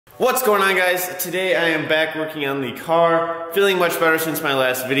What's going on, guys? Today I am back working on the car, feeling much better since my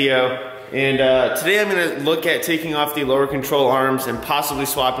last video. And today I'm going to look at taking off the lower control arms and possibly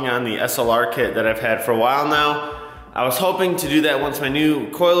swapping on the SLR kit that I've had for a while now. I was hoping to do that once my new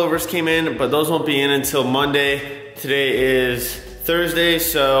coilovers came in, but those won't be in until Monday. Today is Thursday,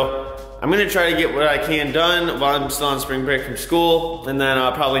 so I'm going to try to get what I can done while I'm still on spring break from school, and then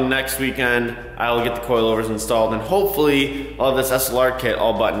probably next weekend I'll get the coilovers installed, and hopefully I'll have this SLR kit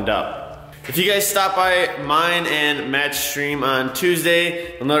all buttoned up. If you guys stop by mine and Matt's stream on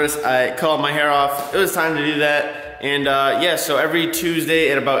Tuesday, you'll notice I cut all my hair off. It was time to do that, and yeah, so every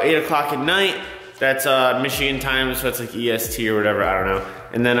Tuesday at about 8 o'clock at night, that's Michigan time, so it's like EST or whatever, I don't know.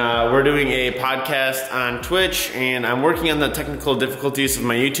 And then we're doing a podcast on Twitch, and I'm working on the technical difficulties of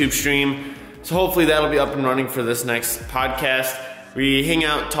my YouTube stream. So hopefully that'll be up and running for this next podcast. We hang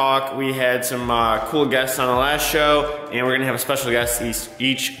out, talk. We had some cool guests on the last show, and we're gonna have a special guest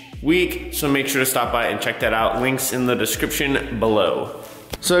each week. So make sure to stop by and check that out. Links in the description below.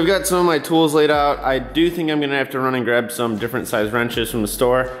 So I've got some of my tools laid out. I do think I'm gonna have to run and grab some different size wrenches from the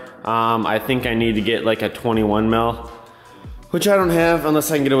store. I think I need to get like a 21 mil, which I don't have unless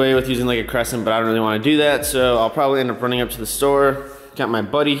I can get away with using like a crescent, but I don't really want to do that, so I'll probably end up running up to the store. Got my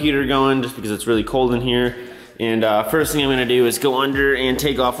buddy heater going just because it's really cold in here. And first thing I'm gonna do is go under and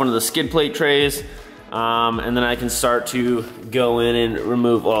take off one of the skid plate trays, and then I can start to go in and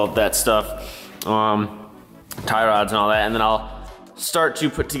remove all of that stuff, tie rods and all that, and then I'll start to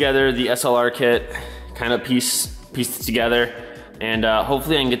put together the SLR kit, kind of piece it together. And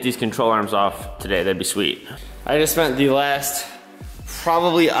hopefully I can get these control arms off today. That'd be sweet. I just spent the last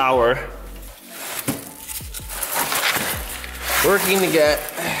probably hour working to get,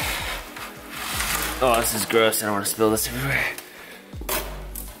 oh, this is gross. I don't want to spill this everywhere.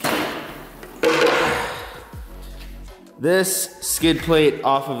 This skid plate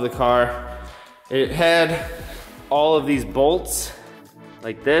off of the car. It had all of these bolts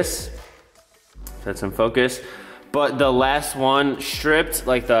like this. If that's in focus. But the last one stripped,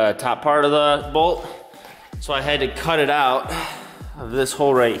 like the top part of the bolt. So I had to cut it out of this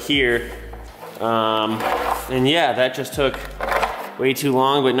hole right here. And yeah, that just took way too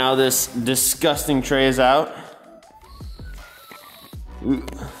long, but now this disgusting tray is out.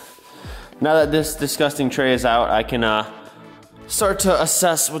 Now that this disgusting tray is out, I can start to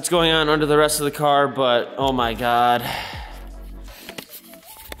assess what's going on under the rest of the car, but oh my God.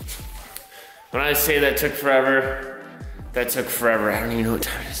 When I say that took forever, that took forever. I don't even know what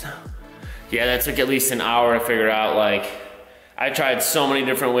time it is now. Yeah, that took at least an hour to figure out. Like, I tried so many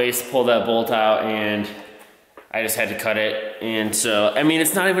different ways to pull that bolt out, and I just had to cut it. And so, I mean,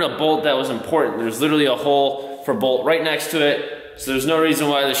 it's not even a bolt that was important. There's literally a hole for bolt right next to it. So there's no reason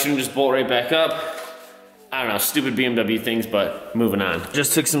why they shouldn't just bolt right back up. I don't know, stupid BMW things, but moving on.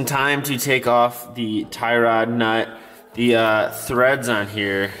 Just took some time to take off the tie rod nut. The threads on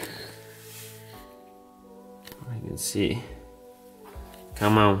here, you can see.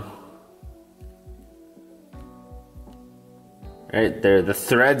 Come on. Right there, the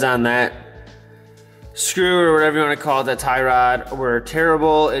threads on that screw or whatever you want to call it, that tie rod, were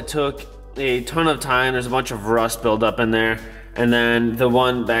terrible. It took a ton of time. There's a bunch of rust buildup in there. And then the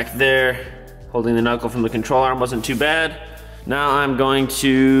one back there, holding the knuckle from the control arm, wasn't too bad. Now I'm going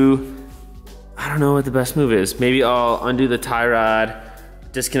to, I don't know what the best move is. Maybe I'll undo the tie rod,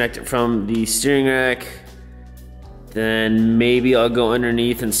 disconnect it from the steering rack, then maybe I'll go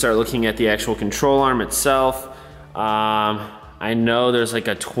underneath and start looking at the actual control arm itself. I know there's like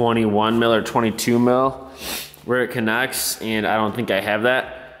a 21 mil or 22 mil where it connects, and I don't think I have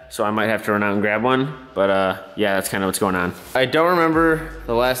that, so I might have to run out and grab one. But yeah, that's kind of what's going on. I don't remember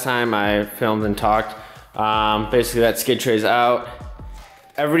the last time I filmed and talked. Basically that skid tray's out.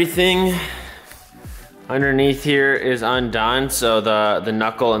 Everything underneath here is undone, so the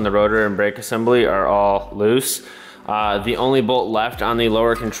knuckle and the rotor and brake assembly are all loose. The only bolt left on the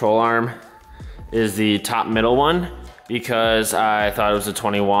lower control arm is the top middle one, because I thought it was a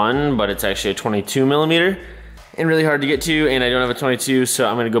 21, but it's actually a 22 millimeter and really hard to get to, and I don't have a 22, so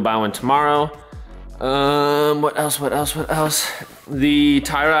I'm gonna go buy one tomorrow. What else? The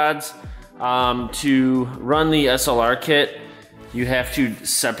tie rods. To run the SLR kit, you have to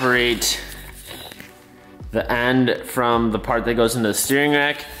separate the end from the part that goes into the steering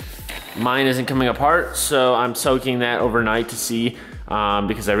rack. Mine isn't coming apart, so I'm soaking that overnight to see,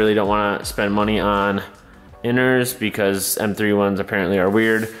 because I really don't want to spend money on inners, because M3 ones apparently are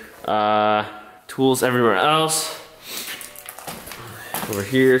weird. Tools everywhere else. Over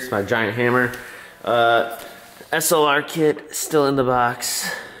here, it's my giant hammer. SLR kit still in the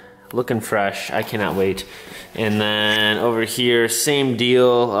box. looking fresh. I cannot wait. And then over here, same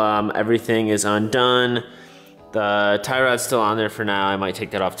deal. Everything is undone. The tie rod's still on there for now. I might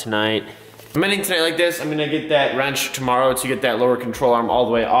take that off tonight. I'm ending tonight like this. I'm gonna get that wrench tomorrow to get that lower control arm all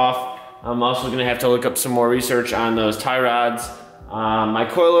the way off. I'm also gonna have to look up some more research on those tie rods. My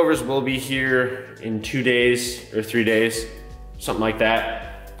coilovers will be here in 2 days or 3 days, something like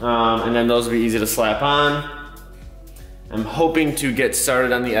that. And then those will be easy to slap on. I'm hoping to get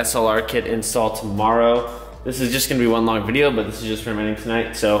started on the SLR kit install tomorrow. This is just gonna be one long video, but this is just for ending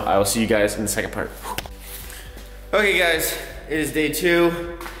tonight. So I will see you guys in the second part. Okay guys, it is day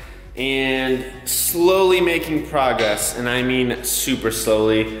 2 and slowly making progress, and I mean super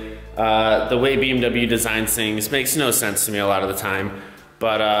slowly. The way BMW designs things makes no sense to me a lot of the time,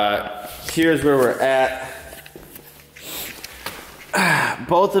 but here's where we're at.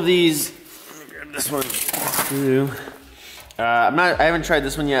 Both of these, grab this one too. I haven't tried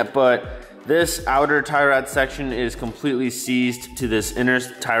this one yet, but this outer tie rod section is completely seized to this inner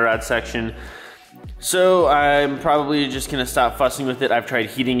tie rod section. So I'm probably just gonna stop fussing with it. I've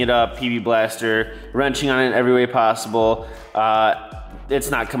tried heating it up, PB blaster, wrenching on it every way possible. It's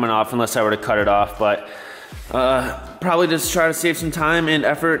not coming off unless I were to cut it off, but probably just try to save some time and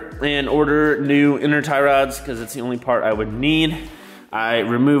effort and order new inner tie rods because it's the only part I would need. I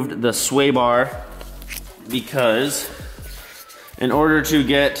removed the sway bar because in order to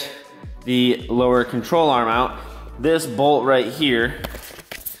get the lower control arm out, this bolt right here,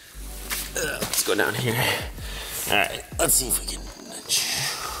 let's go down here. All right, let's see if we can.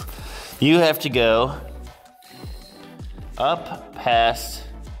 You have to go up past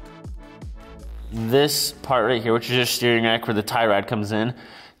this part right here, which is your steering rack where the tie rod comes in.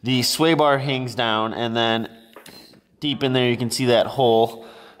 The sway bar hangs down, and then deep in there you can see that hole.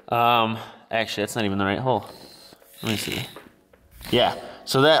 Actually, that's not even the right hole. Let me see. Yeah,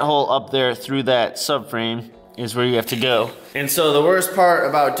 so that hole up there through that subframe is where you have to go. And so the worst part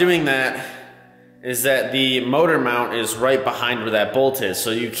about doing that is that the motor mount is right behind where that bolt is. So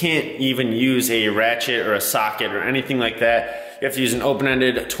you can't even use a ratchet or a socket or anything like that. You have to use an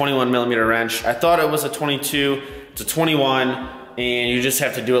open-ended 21mm wrench. I thought it was a 22, it's a 21, and you just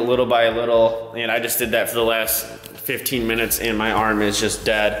have to do it little by little. And I just did that for the last 15 minutes and my arm is just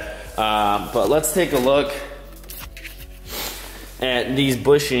dead. But let's take a look at these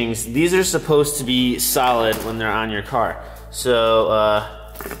bushings. These are supposed to be solid when they're on your car. So,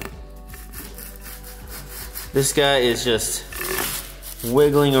 this guy is just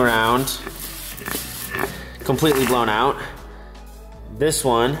wiggling around, completely blown out. This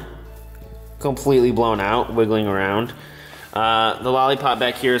one, completely blown out, wiggling around. The lollipop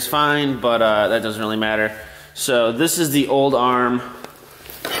back here is fine, but that doesn't really matter. So this is the old arm.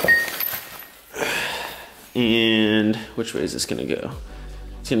 And which way is this gonna go?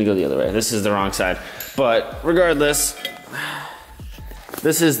 It's gonna go the other way. This is the wrong side. But regardless,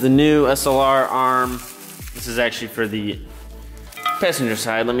 this is the new SLR arm. This is actually for the passenger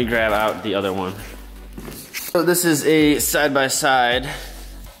side. Let me grab out the other one. So this is a side-by-side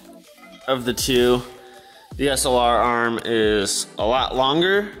of the two. The SLR arm is a lot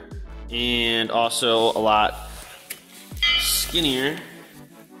longer and also a lot skinnier.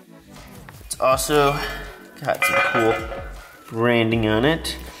 It's also got some cool branding on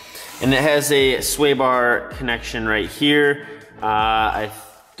it. And it has a sway bar connection right here. I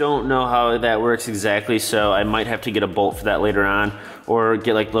don't know how that works exactly, so I might have to get a bolt for that later on or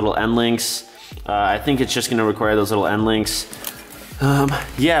get like little end links. I think it's just gonna require those little end links.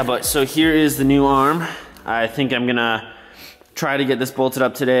 Yeah, but so here is the new arm. I think I'm gonna try to get this bolted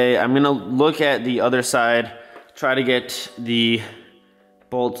up today. I'm gonna look at the other side, try to get the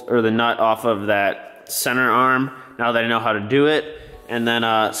bolt or the nut off of that center arm now that I know how to do it, and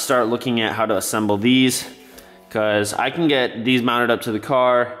then start looking at how to assemble these, because I can get these mounted up to the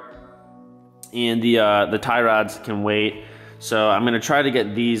car and the tie rods can wait. So I'm gonna try to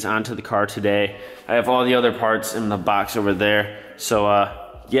get these onto the car today. I have all the other parts in the box over there. So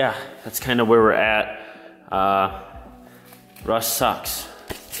yeah, that's kind of where we're at. Rust sucks.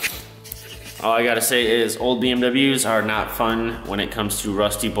 All I gotta say is old BMWs are not fun when it comes to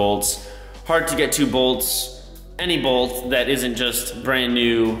rusty bolts. Hard to get to bolts, any bolt that isn't just brand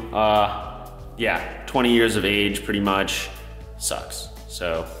new, yeah, 20 years of age pretty much, sucks.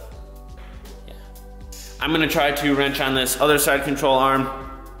 So yeah, I'm gonna try to wrench on this other side control arm,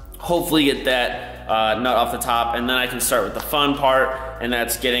 hopefully get that nut off the top, and then I can start with the fun part, and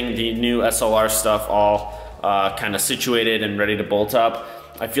that's getting the new SLR stuff all kind of situated and ready to bolt up.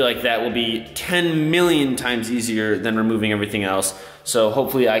 I feel like that will be 10 million times easier than removing everything else. So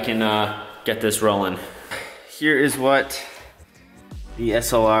hopefully I can get this rolling. Here is what the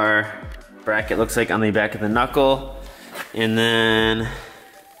SLR bracket looks like on the back of the knuckle. And then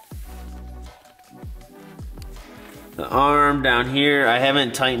the arm down here, I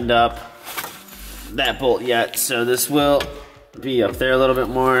haven't tightened up that bolt yet, so this will be up there a little bit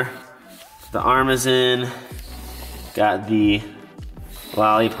more. The arm is in, got the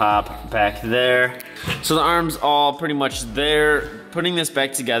lollipop back there. So the arm's all pretty much there. Putting this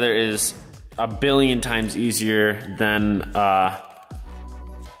back together is a billion times easier than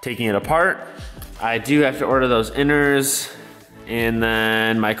taking it apart. I do have to order those inners, and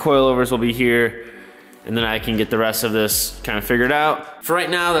then my coilovers will be here, and then I can get the rest of this kind of figured out. For right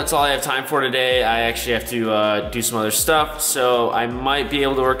now, that's all I have time for today. I actually have to do some other stuff, so I might be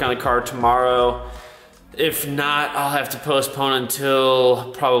able to work on the car tomorrow. If not, I'll have to postpone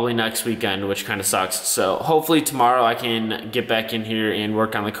until probably next weekend, which kind of sucks. So hopefully tomorrow I can get back in here and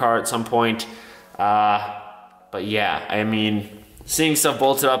work on the car at some point. But yeah, I mean, seeing stuff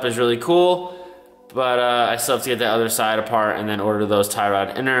bolted up is really cool, but I still have to get that other side apart and then order those tie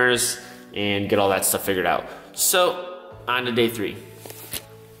rod inners and get all that stuff figured out. So, on to day 3.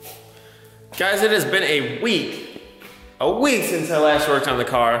 Guys, it has been a week since I last worked on the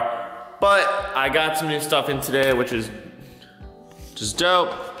car, but I got some new stuff in today, which is just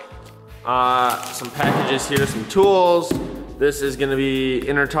dope. Some packages here, some tools. This is gonna be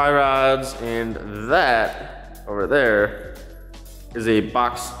inner tie rods, and that over there is a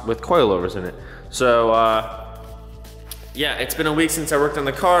box with coilovers in it. So, yeah, it's been a week since I worked on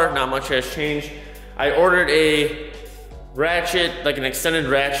the car. Not much has changed. I ordered a ratchet, like an extended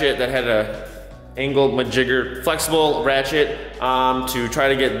ratchet that had a angled majigger, flexible ratchet to try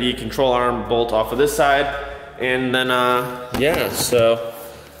to get the control arm bolt off of this side. And then, yeah, so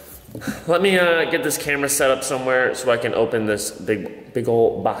let me get this camera set up somewhere so I can open this big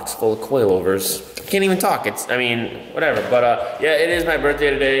old box full of coilovers. I can't even talk. I mean, whatever. But yeah, it is my birthday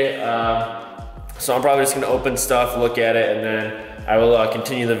today. So I'm probably just gonna open stuff, look at it, and then I will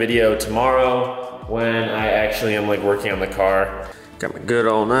continue the video tomorrow when I actually am like working on the car. Got my good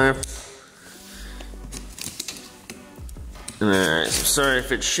old knife. Alright, so sorry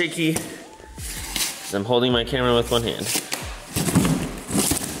if it's shaky, because I'm holding my camera with one hand.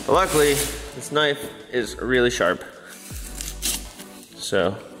 But luckily, this knife is really sharp.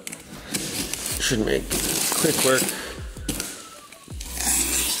 So, should make quick work.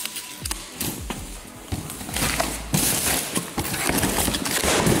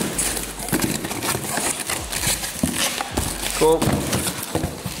 Cool.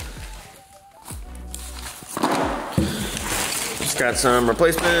 Just got some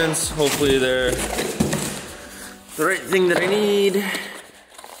replacements. Hopefully they're the right thing that I need.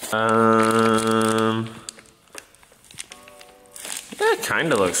 That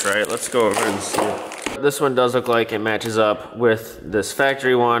kind of looks right. Let's go over and see. This one does look like it matches up with this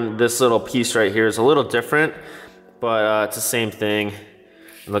factory one. This little piece right here is a little different, but it's the same thing.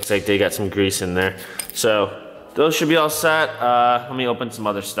 It looks like they got some grease in there. So those should be all set. Let me open some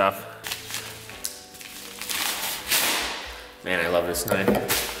other stuff. Man, I love this knife.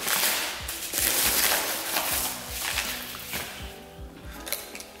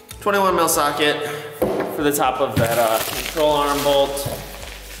 21 mil socket for the top of that control arm bolt.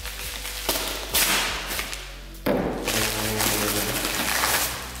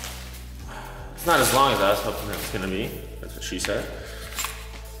 It's not as long as I was hoping it was gonna be. That's what she said.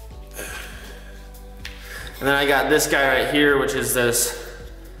 And then I got this guy right here, which is this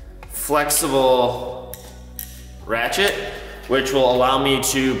flexible ratchet, which will allow me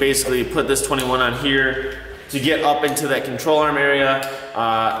to basically put this 21 on here to get up into that control arm area.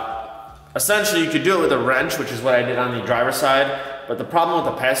 Essentially, you could do it with a wrench, which is what I did on the driver's side. But the problem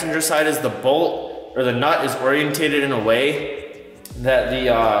with the passenger side is the bolt or the nut is orientated in a way that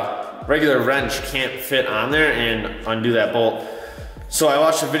the regular wrench can't fit on there and undo that bolt. So I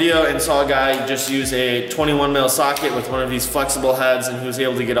watched a video and saw a guy just use a 21 mil socket with one of these flexible heads, and he was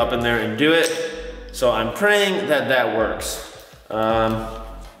able to get up in there and do it. So I'm praying that that works.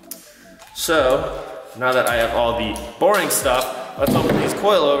 So now that I have all the boring stuff, let's open these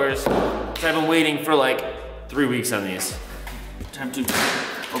coilovers. I've been waiting for like 3 weeks on these. Time to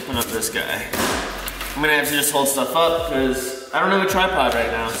open up this guy. I'm gonna have to just hold stuff up because I don't have a tripod right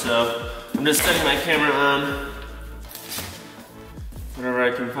now, so I'm just setting my camera on whatever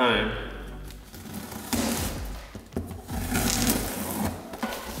I can find.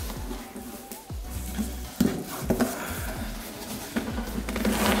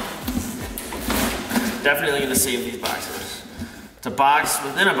 Definitely gonna save these boxes. It's a box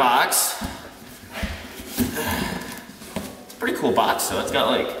within a box. It's a pretty cool box, so it's got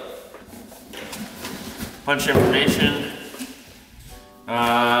like a bunch of information.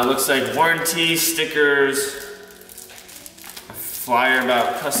 Looks like warranty, stickers, a flyer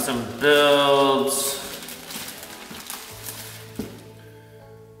about custom builds.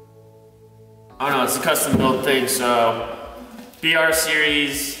 Oh no, it's a custom build thing, so BR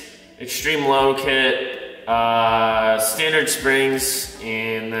series, extreme low kit, standard springs,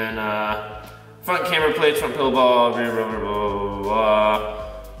 and then front camera plates, front pillow ball, rear rubber, blah, blah,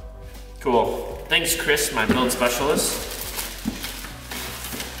 blah. Cool. Thanks, Chris, my build specialist.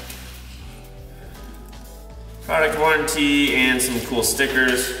 Product warranty and some cool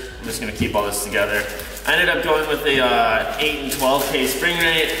stickers. I'm just gonna keep all this together. I ended up going with a 8 and 12K spring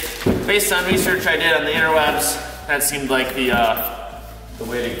rate. Based on research I did on the interwebs, that seemed like the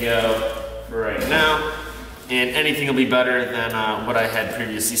way to go for right now. And anything will be better than what I had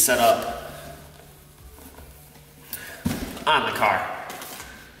previously set up on the car.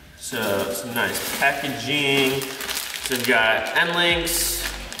 So some nice packaging. So we've got end links,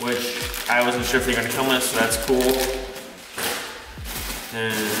 which I wasn't sure if they're gonna come with, so that's cool.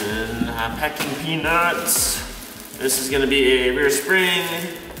 And packing peanuts. This is gonna be a rear spring.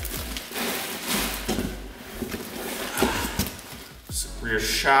 Rear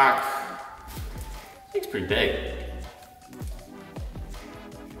shock. Thing's pretty big.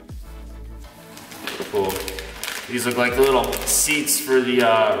 Cool. These look like little seats for the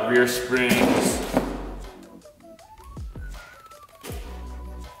rear springs.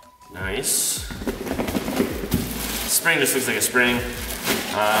 Nice. Spring just looks like a spring.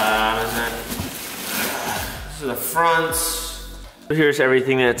 And then this is the fronts. Here's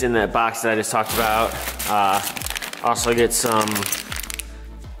everything that's in that box that I just talked about. Also get some,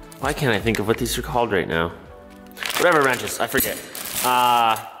 why can't I think of what these are called right now? Whatever wrenches, I forget.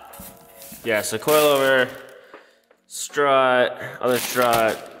 Yeah, so coilover, strut, other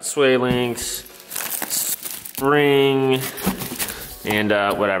strut, sway links, spring, and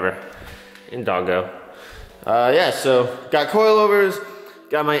whatever, and doggo. Yeah, so got coilovers,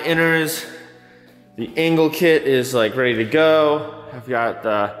 got my inners. The angle kit is like ready to go. I've got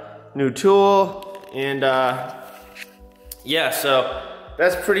the new tool, and yeah, so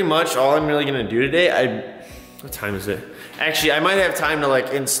that's pretty much all I'm really gonna do today. What time is it? Actually, I might have time to like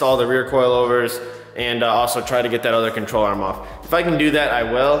install the rear coilovers and also try to get that other control arm off. If I can do that, I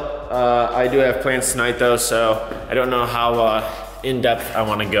will. I do have plans tonight though, so I don't know how in-depth I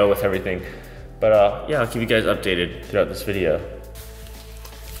wanna go with everything. But yeah, I'll keep you guys updated throughout this video.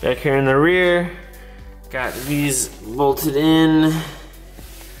 Back here in the rear, got these bolted in,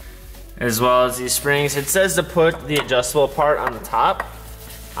 as well as these springs. It says to put the adjustable part on the top.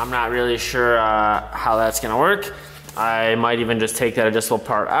 I'm not really sure how that's gonna work. I might even just take that adjustable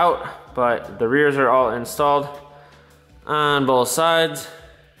part out, but the rears are all installed on both sides.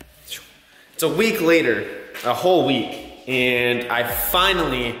 It's a week later, a whole week, and I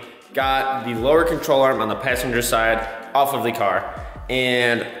finally got the lower control arm on the passenger side off of the car.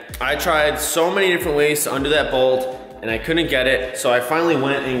 And I tried so many different ways to undo that bolt, and I couldn't get it, so I finally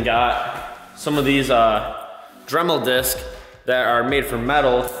went and got some of these Dremel discs that are made from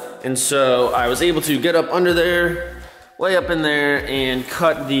metal, and so I was able to get up under there, way up in there, and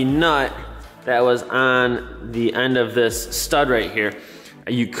cut the nut that was on the end of this stud right here.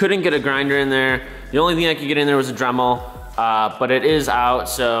 You couldn't get a grinder in there. The only thing I could get in there was a Dremel, but it is out,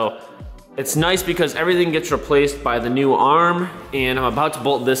 so it's nice because everything gets replaced by the new arm, and I'm about to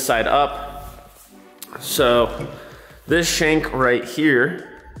bolt this side up. So this shank right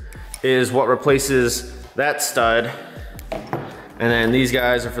here is what replaces that stud. And then these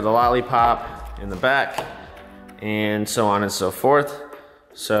guys are for the lollipop in the back, and so on and so forth.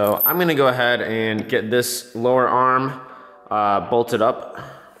 So I'm gonna go ahead and get this lower arm bolted up.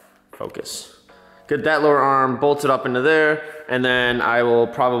 Focus. Get that lower arm bolted up into there, and then I will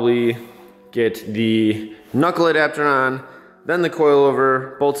probably get the knuckle adapter on, then the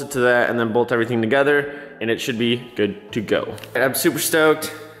coilover, bolt it to that, and then bolt everything together, and it should be good to go. I'm super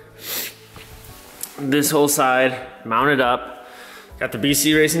stoked. This whole side mounted up. Got the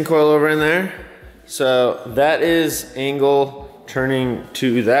BC Racing Coilover in there. So that is angle turning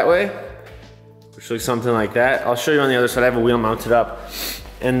to that way, which looks something like that. I'll show you on the other side. I have a wheel mounted up.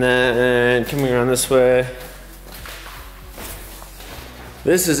 And then coming around this way,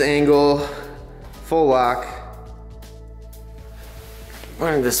 this is angle, full lock,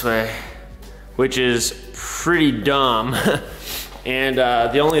 going this way, which is pretty dumb. And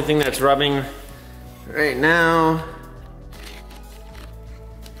the only thing that's rubbing right now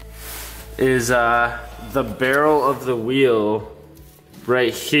is the barrel of the wheel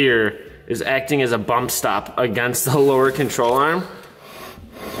right here is acting as a bump stop against the lower control arm.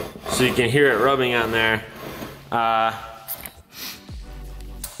 So you can hear it rubbing on there.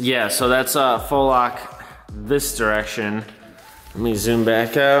 Yeah, so that's full lock this direction. Let me zoom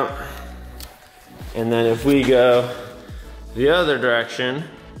back out. And then if we go the other direction,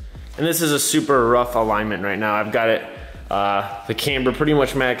 and this is a super rough alignment right now. I've got it, the camber pretty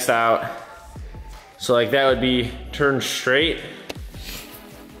much maxed out. So like that would be turned straight.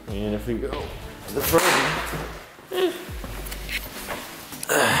 And if we go to the front,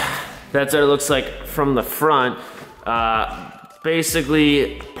 that's what it looks like from the front.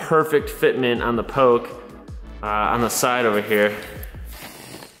 Basically perfect fitment on the poke, on the side over here.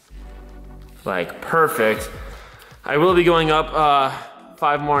 Like perfect. I will be going up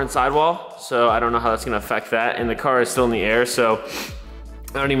 5 more in sidewall, so I don't know how that's gonna affect that. And the car is still in the air, so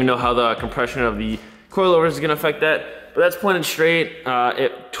I don't even know how the compression of the coilovers is gonna affect that. But that's pointed straight.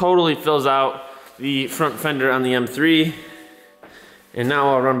 It totally fills out the front fender on the M3. And now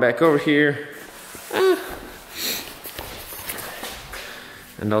I'll run back over here.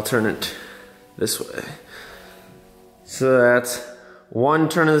 And I'll turn it this way. So that's 1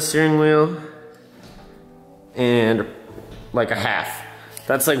 turn of the steering wheel and like a half.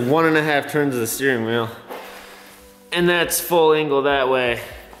 That's like 1.5 turns of the steering wheel. And that's full angle that way.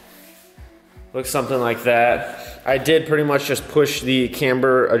 Looks something like that. I did pretty much just push the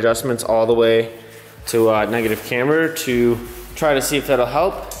camber adjustments all the way to negative camber to try to see if that'll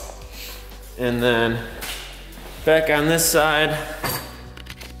help. And then back on this side,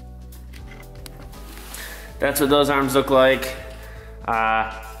 that's what those arms look like.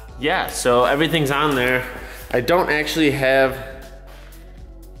 Yeah, so everything's on there. I don't actually have,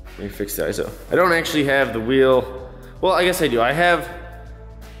 let me fix the ISO. I don't actually have the wheel. Well, I guess I do. I have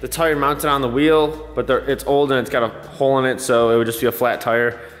the tire mounted on the wheel, but it's old and it's got a hole in it, so it would just be a flat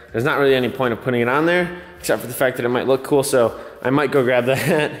tire. There's not really any point of putting it on there, except for the fact that it might look cool, so I might go grab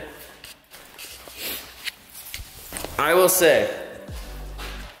that. I will say,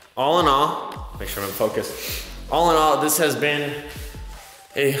 all in all, make sure I'm in focus. All in all, this has been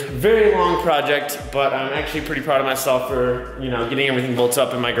a very long project, but I'm actually pretty proud of myself for, you know, getting everything bolted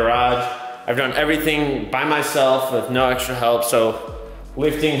up in my garage. I've done everything by myself with no extra help, so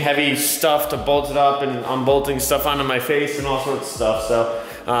lifting heavy stuff to bolt it up and unbolting stuff onto my face and all sorts of stuff. So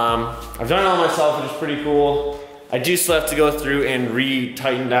I've done it all myself, which is pretty cool. I do still have to go through and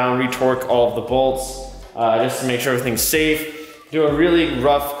re-tighten down, re-torque all of the bolts, just to make sure everything's safe. Do a really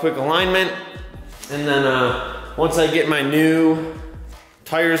rough, quick alignment, and then once I get my new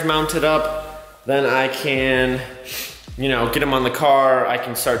tires mounted up, then I can, you know, get them on the car. I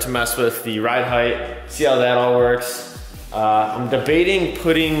can start to mess with the ride height, see how that all works. I'm debating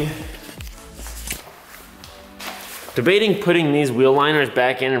putting these wheel liners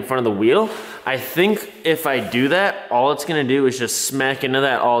back in front of the wheel. I think if I do that, all it's gonna do is just smack into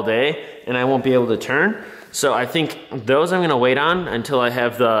that all day and I won't be able to turn. So I think those I'm gonna wait on until I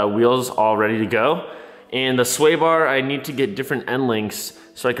have the wheels all ready to go. And the sway bar, I need to get different end links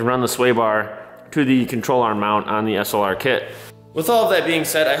so I can run the sway bar to the control arm mount on the SLR kit. With all of that being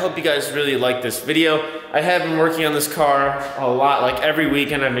said, I hope you guys really like this video. I have been working on this car a lot, like every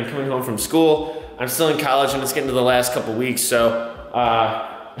weekend I've been coming home from school. I'm still in college and it's getting to the last couple weeks, so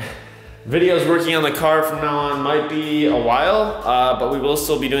videos working on the car from now on might be a while, but we will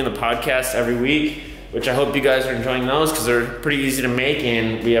still be doing the podcast every week, which I hope you guys are enjoying those because they're pretty easy to make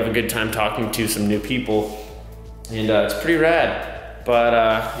and we have a good time talking to some new people. And it's pretty rad.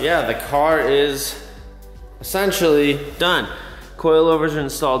 But yeah, the car is essentially done. Coilovers are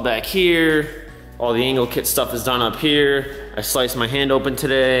installed back here. All the angle kit stuff is done up here. I sliced my hand open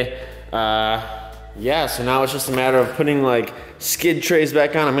today. Yeah, so now it's just a matter of putting like skid trays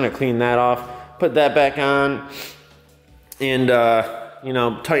back on. I'm gonna clean that off, put that back on, and you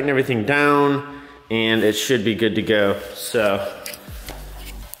know, tighten everything down, and it should be good to go. So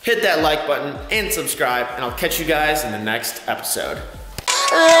hit that like button and subscribe, and I'll catch you guys in the next episode.